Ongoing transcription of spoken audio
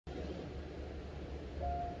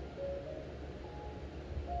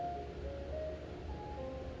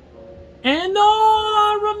And all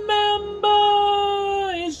I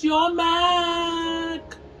remember is your Mac.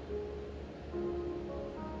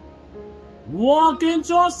 Walking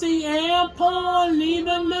towards the airport,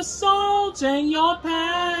 leaving the salt in your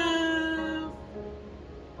path.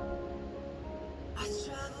 I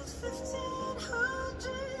traveled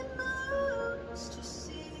 1,500 miles to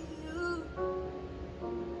see you.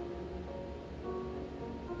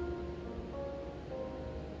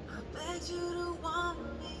 I begged you to want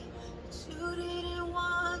me, but you didn't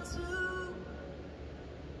want to.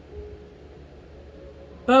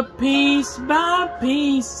 But piece by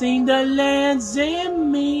piece, seen the lands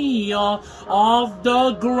in me off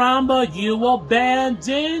the ground, but you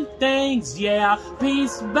abandoned things, yeah.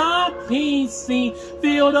 Piece by piece, see,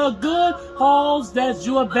 feel the good holes that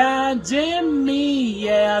you abandoned me,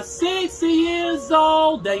 yeah. 60 years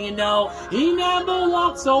old, and you know, he never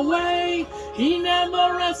walks away. He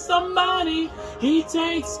never rests somebody. He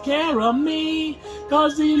takes care of me,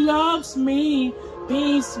 'cause he loves me.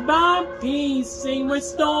 Piece by piece, sing,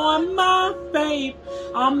 restore my faith.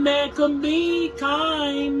 A man could be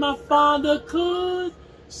kind, my father could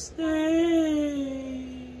stay.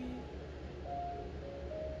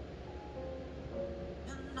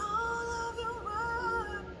 And all of your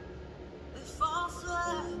work, they fall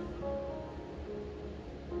flat.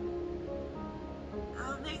 I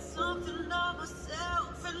made something of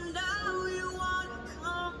myself, and now you wanna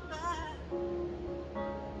come back.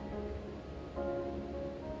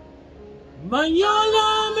 But your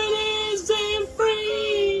love, it isn't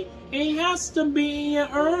free. It has to be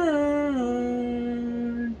earned.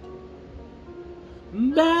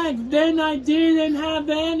 Back then I didn't have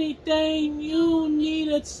anything you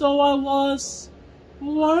needed, so I was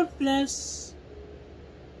worthless.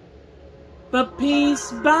 But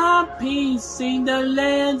piece by piece, seen the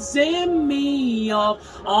lands in me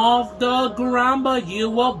off the ground, but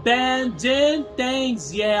you abandoned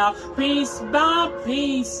things, yeah. Piece by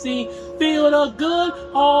piece, see, feel the good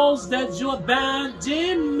holes that you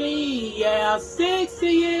abandoned me, yeah. 60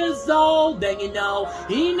 years old, and you know,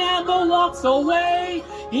 he never walks away.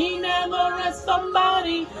 He never rests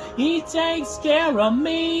somebody. He takes care of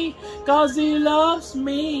me, 'cause he loves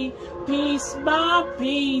me. Piece by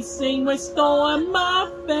piece, sing, restoring my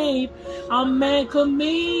faith. A man could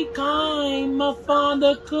be kind, my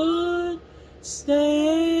father could stay.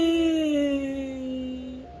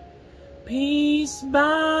 Piece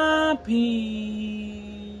by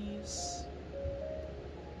piece.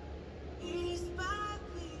 Piece by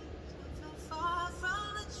piece, I fell far from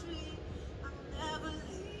the tree. I'll never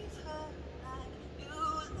leave her like you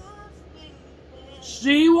left me.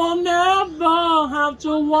 She will never have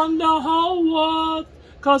to wonder her worth,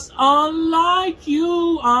 'cause unlike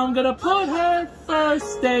you, I'm gonna put her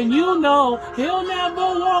first. And you know, he'll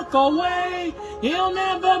never walk away. He'll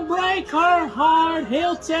never break her heart.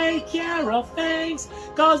 He'll take care of things,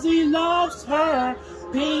 'cause he loves her.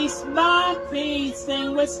 Piece by piece,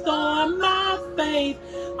 and restore my faith.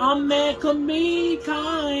 A man could be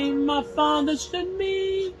kind, my father should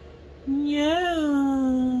be,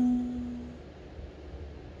 yeah.